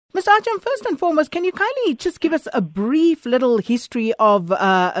Mr. Acham, first and foremost, can you kindly just give us a brief little history of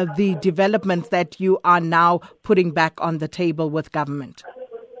the developments that you are now putting back on the table with government?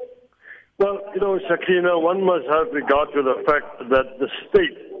 Well, Sakina, one must have regard to the fact that the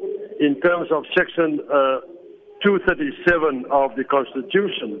state, in terms of Section 237 of the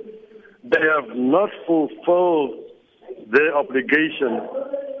Constitution, they have not fulfilled their obligation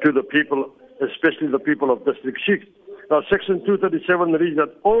to the people, especially the people of District 6. Now, Section 237 reads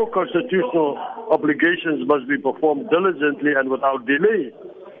that all constitutional obligations must be performed diligently and without delay.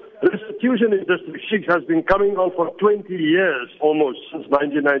 Restitution in District 6 has been coming on for 20 years, almost, since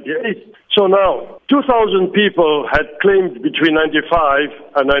 1998. So now, 2,000 people had claimed between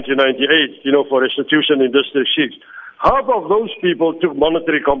 95 and 1998, for restitution in District 6. Half of those people took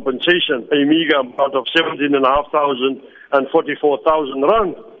monetary compensation, a meager amount of 17,500 and 44,000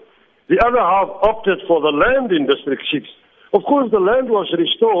 rand. The other half opted for the land in District 6. Of course, the land was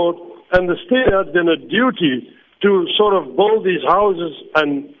restored, and the state had then a duty to sort of build these houses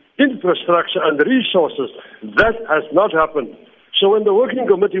and infrastructure and resources. That has not happened. So when the working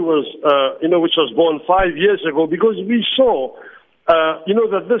committee was, which was born 5 years ago, because we saw,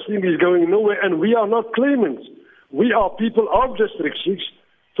 that this thing is going nowhere, and we are not claimants. We are people of District 6.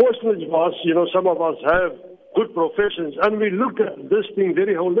 Fortunately for us, some of us have good professions, and we looked at this thing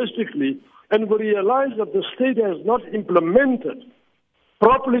very holistically, and we realized that the state has not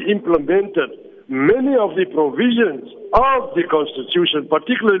properly implemented many of the provisions of the Constitution,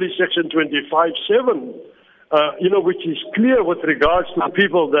 particularly Section 25(7), which is clear with regards to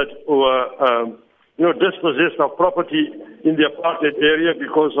people that were, dispossessed of property in the apartheid area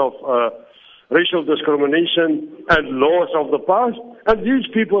because of racial discrimination and laws of the past, and these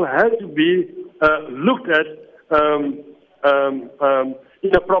people had to be looked at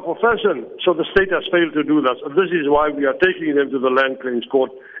in a proper fashion. So the state has failed to do that. So this is why we are taking them to the Land Claims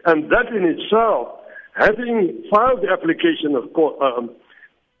Court. And that in itself, having filed the application of court,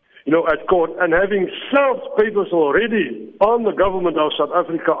 at court, and having served papers already on the government of South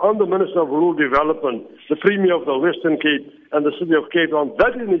Africa, on the Minister of Rural Development, the Premier of the Western Cape, and the City of Cape Town,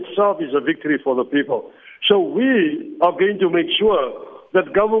 that in itself is a victory for the people. So we are going to make sure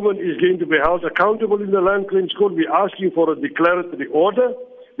that government is going to be held accountable in the Land Claims Court. We're asking for a declaratory order.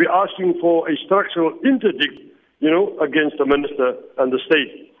 We're asking for a structural interdict, against the minister and the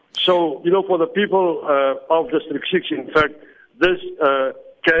state. So, for the people of District 6, in fact, this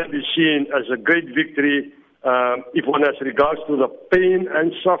can be seen as a great victory if one has regards to the pain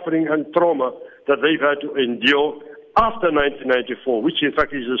and suffering and trauma that they've had to endure after 1994, which in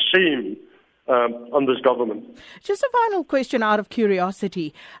fact is a shame on this government. Just a final question out of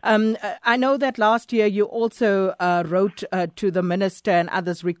curiosity. I know that last year you also wrote to the minister and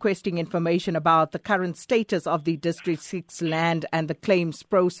others requesting information about the current status of the District 6 land and the claims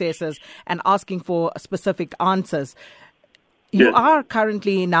processes and asking for specific answers. You Yes. are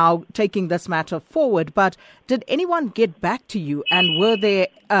currently now taking this matter forward, but did anyone get back to you, and were there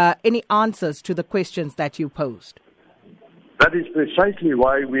any answers to the questions that you posed? That is precisely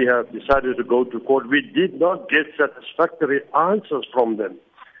why we have decided to go to court. We did not get satisfactory answers from them.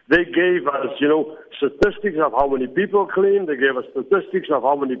 They gave us, statistics of how many people claimed. They gave us statistics of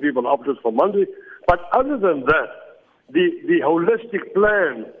how many people opted for monthly. But other than that, the holistic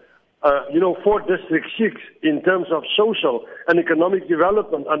plan, for District 6 in terms of social and economic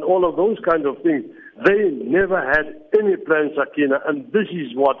development and all of those kind of things, they never had any plan, Sakina. And this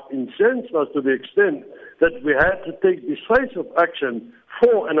is what incensed us to the extent that we had to take decisive action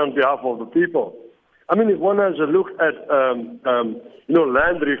for and on behalf of the people. I mean, if one has a look at,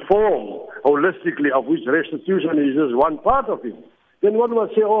 land reform holistically, of which restitution is just one part of it, then one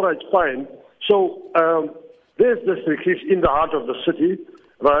must say, all right, fine. So there's District 6 in the heart of the city,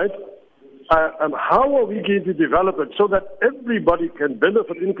 right? How are we going to develop it so that everybody can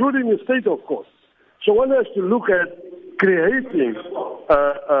benefit, including the state, of course? So one has to look at creating,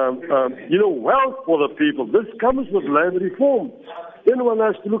 wealth for the people. This comes with land reform. Then one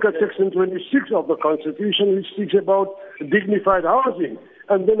has to look at Section 26 of the Constitution, which speaks about dignified housing.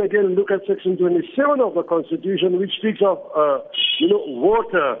 And then again, look at Section 27 of the Constitution, which speaks of,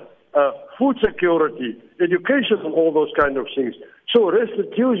 water, food security, education, and all those kind of things. So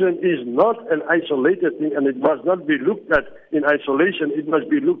restitution is not an isolated thing, and it must not be looked at in isolation. It must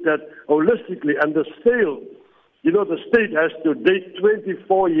be looked at holistically. And the state has to date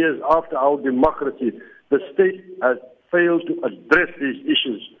 24 years after our democracy. The state has failed to address these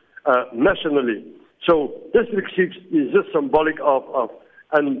issues nationally. So District 6 is just symbolic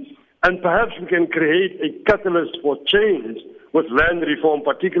and perhaps we can create a catalyst for change with land reform,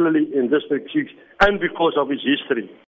 particularly in District 6, and because of its history.